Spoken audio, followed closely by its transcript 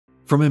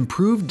from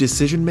improved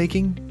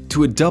decision-making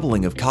to a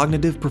doubling of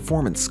cognitive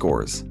performance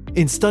scores.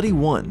 In Study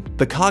 1,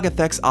 the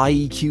COGfx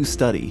IEQ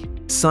study,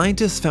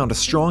 scientists found a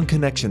strong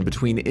connection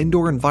between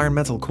indoor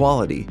environmental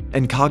quality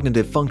and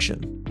cognitive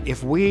function.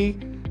 If we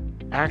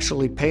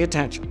actually pay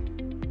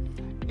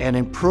attention and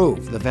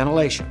improve the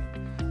ventilation,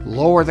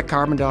 lower the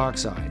carbon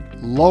dioxide,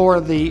 lower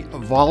the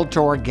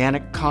volatile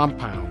organic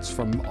compounds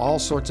from all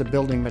sorts of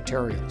building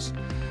materials,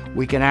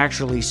 we can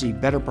actually see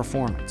better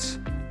performance,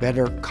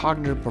 better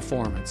cognitive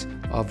performance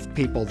of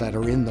people that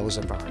are in those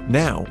environments.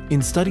 Now,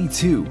 in Study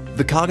 2,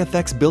 the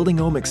COGfx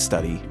Buildingomics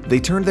Study, they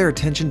turned their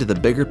attention to the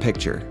bigger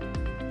picture.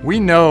 We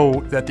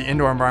know that the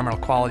indoor environmental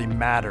quality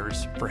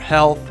matters for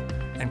health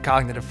and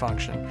cognitive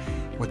function.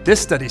 What this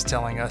study is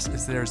telling us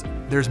is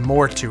there's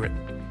more to it.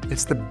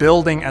 It's the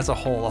building as a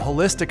whole, a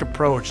holistic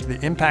approach to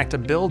the impact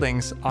of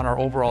buildings on our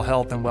overall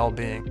health and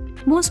well-being.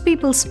 Most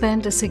people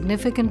spend a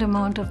significant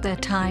amount of their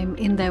time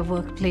in their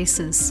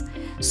workplaces,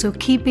 so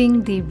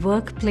keeping the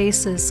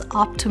workplaces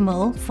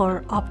optimal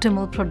for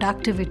optimal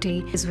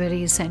productivity is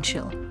very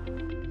essential.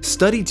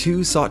 Study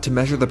 2 sought to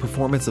measure the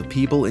performance of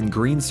people in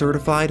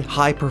green-certified,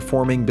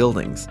 high-performing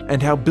buildings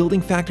and how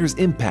building factors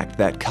impact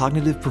that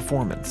cognitive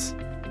performance.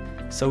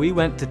 So we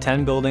went to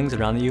 10 buildings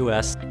around the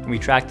US and we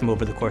tracked them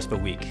over the course of a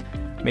week.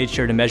 Made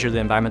sure to measure the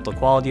environmental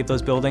quality of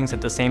those buildings.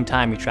 At the same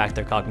time, we tracked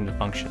their cognitive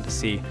function to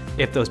see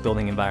if those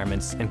building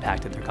environments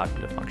impacted their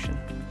cognitive function.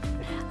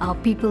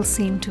 People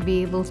seem to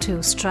be able to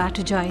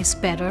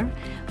strategize better.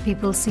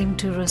 People seem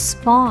to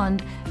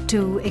respond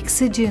to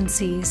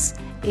exigencies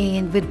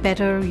with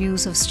better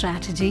use of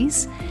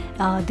strategies.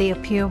 They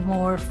appear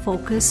more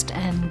focused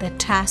and the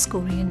task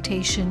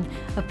orientation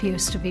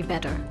appears to be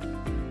better.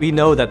 We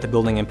know that the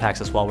building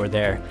impacts us while we're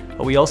there,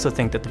 but we also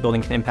think that the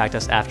building can impact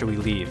us after we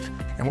leave.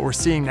 And what we're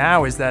seeing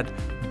now is that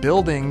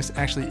buildings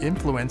actually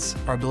influence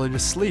our ability to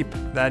sleep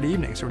that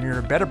evening. So when you're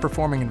in a better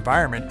performing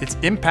environment, it's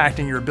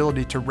impacting your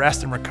ability to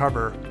rest and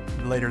recover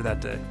later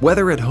that day.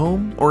 Whether at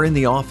home or in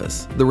the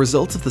office, the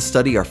results of the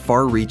study are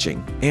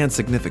far-reaching and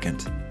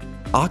significant.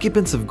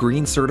 Occupants of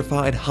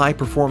green-certified,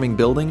 high-performing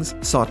buildings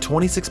saw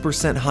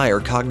 26%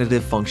 higher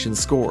cognitive function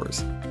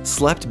scores,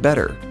 slept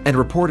better, and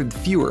reported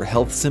fewer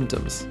health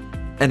symptoms.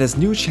 And as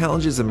new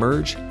challenges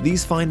emerge,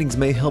 these findings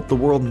may help the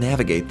world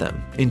navigate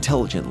them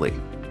intelligently.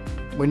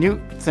 When you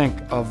think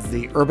of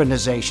the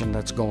urbanization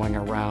that's going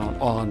around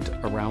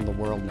the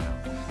world now,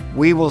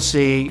 we will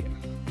see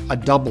a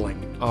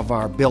doubling of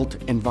our built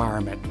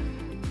environment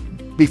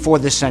before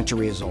this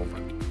century is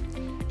over.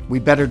 We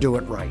better do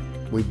it right.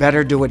 We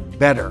better do it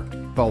better,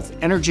 both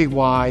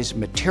energy-wise,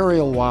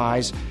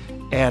 material-wise,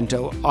 and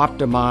to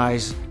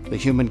optimize the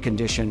human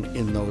condition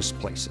in those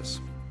places.